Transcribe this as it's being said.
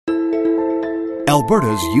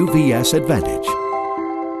Alberta's UVS advantage.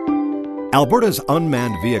 Alberta's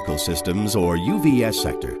Unmanned Vehicle Systems, or UVS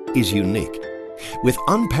sector, is unique, with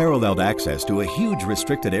unparalleled access to a huge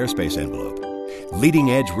restricted airspace envelope,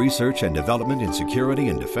 leading-edge research and development in security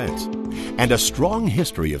and defense, and a strong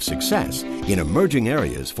history of success in emerging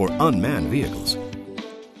areas for unmanned vehicles.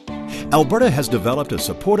 Alberta has developed a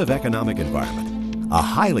supportive economic environment, a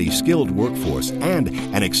highly skilled workforce, and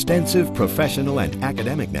an extensive professional and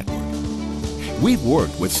academic network. We've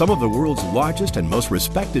worked with some of the world's largest and most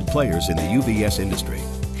respected players in the UVS industry,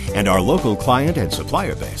 and our local client and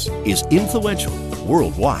supplier base is influential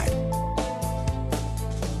worldwide.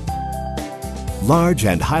 Large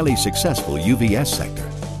and highly successful UVS sector.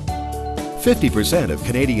 50% of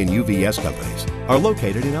Canadian UVS companies are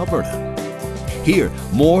located in Alberta. Here,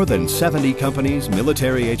 more than 70 companies,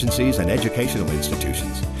 military agencies, and educational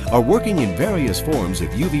institutions are working in various forms of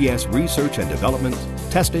UVS research and development,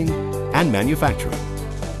 testing, and manufacturing.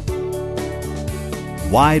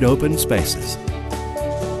 Wide open spaces.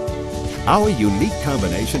 Our unique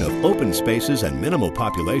combination of open spaces and minimal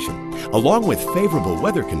population, along with favorable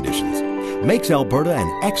weather conditions, makes Alberta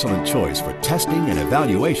an excellent choice for testing and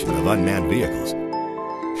evaluation of unmanned vehicles.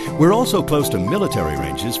 We're also close to military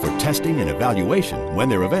ranges for testing and evaluation when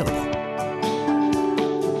they're available.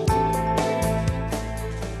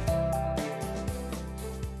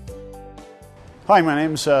 Hi, my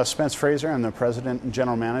name's Spence Fraser. I'm the President and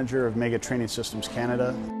General Manager of Meggitt Training Systems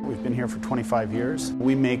Canada. We've been here for 25 years.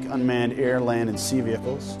 We make unmanned air, land, and sea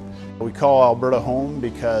vehicles. We call Alberta home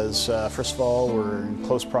because, first of all, we're in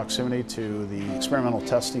close proximity to the experimental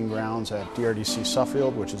testing grounds at DRDC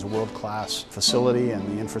Suffield, which is a world-class facility, and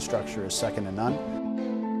the infrastructure is second to none.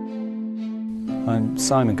 I'm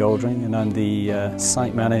Simon Goldring, and I'm the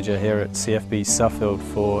site manager here at CFB Suffield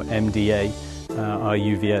for MDA, our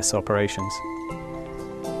UVS operations.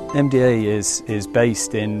 MDA is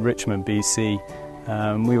based in Richmond, BC.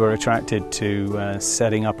 We were attracted to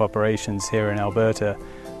setting up operations here in Alberta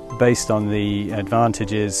based on the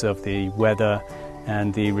advantages of the weather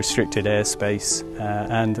and the restricted airspace,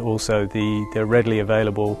 and also the readily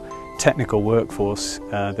available technical workforce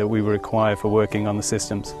that we require for working on the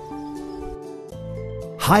systems.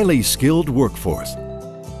 Highly skilled workforce.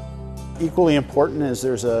 Equally important is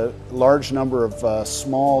there's a large number of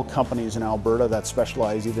small companies in Alberta that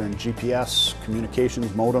specialize either in GPS,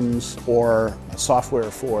 communications, modems, or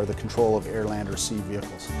software for the control of air, land, or sea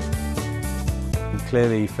vehicles.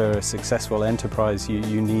 Clearly, for a successful enterprise,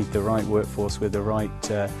 you need the right workforce with the right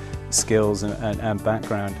skills and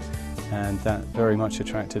background, and that very much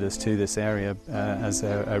attracted us to this area as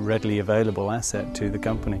a readily available asset to the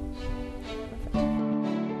company.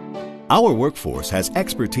 Our workforce has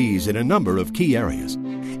expertise in a number of key areas,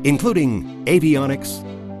 including avionics,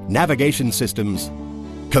 navigation systems,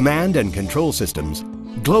 command and control systems,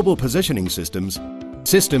 global positioning systems,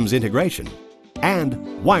 systems integration,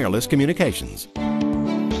 and wireless communications.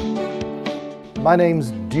 My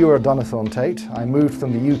name's Dewar Donathorne-Tate. I moved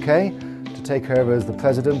from the UK to take over as the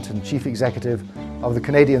President and Chief Executive of the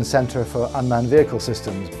Canadian Centre for Unmanned Vehicle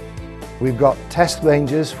Systems. We've got test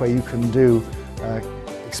ranges where you can do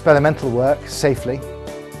experimental work safely,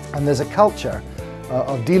 and there's a culture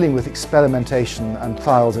of dealing with experimentation and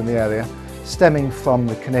trials in the area stemming from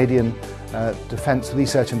the Canadian Defence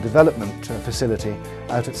Research and Development Facility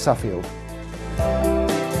out at Suffield.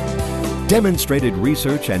 Demonstrated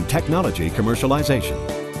research and technology commercialization.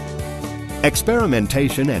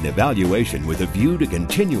 Experimentation and evaluation with a view to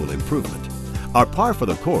continual improvement are par for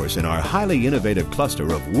the course in our highly innovative cluster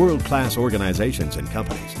of world-class organizations and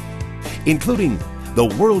companies, including the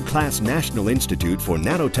world-class National Institute for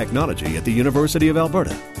Nanotechnology at the University of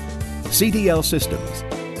Alberta, CDL Systems,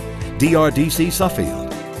 DRDC Suffield,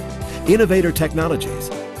 Innovator Technologies,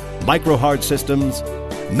 Microhard Systems,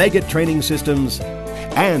 Meggitt Training Systems,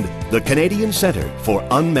 and the Canadian Centre for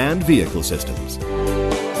Unmanned Vehicle Systems.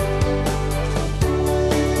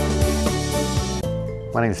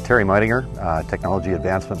 My name is Terry Meitinger, Technology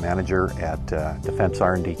Advancement Manager at Defence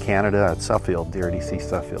R&D Canada at Suffield, DRDC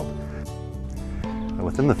Suffield.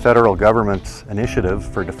 Within the federal government's initiative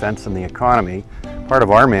for defence and the economy, part of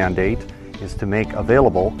our mandate is to make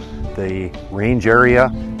available the range area,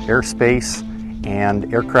 airspace,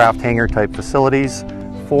 and aircraft hangar type facilities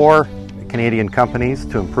for Canadian companies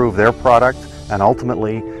to improve their product and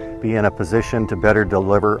ultimately be in a position to better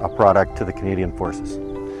deliver a product to the Canadian forces.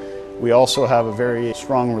 We also have a very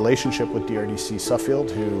strong relationship with DRDC Suffield,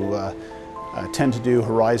 who tend to do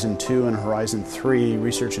Horizon 2 and Horizon 3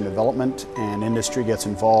 research and development, and industry gets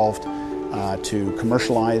involved to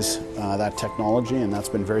commercialize that technology, and that's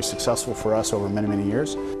been very successful for us over many, many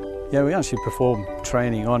years. Yeah, we actually perform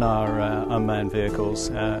training on our unmanned vehicles,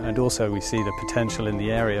 and also we see the potential in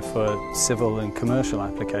the area for civil and commercial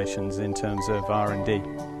applications in terms of R&D.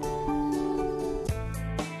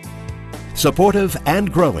 Supportive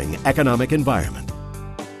and growing economic environment.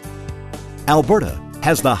 Alberta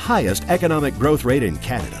has the highest economic growth rate in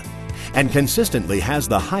Canada and consistently has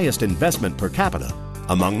the highest investment per capita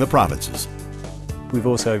among the provinces. We've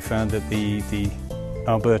also found that the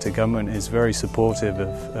Alberta government is very supportive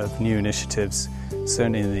of new initiatives,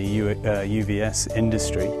 certainly in the UVS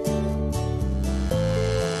industry.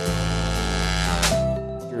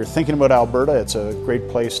 If you're thinking about Alberta, it's a great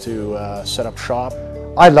place to set up shop.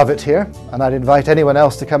 I love it here, and I'd invite anyone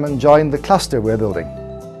else to come and join the cluster we're building.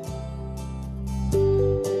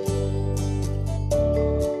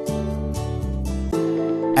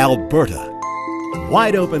 Alberta.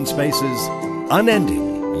 Wide open spaces, unending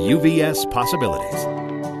UVS possibilities.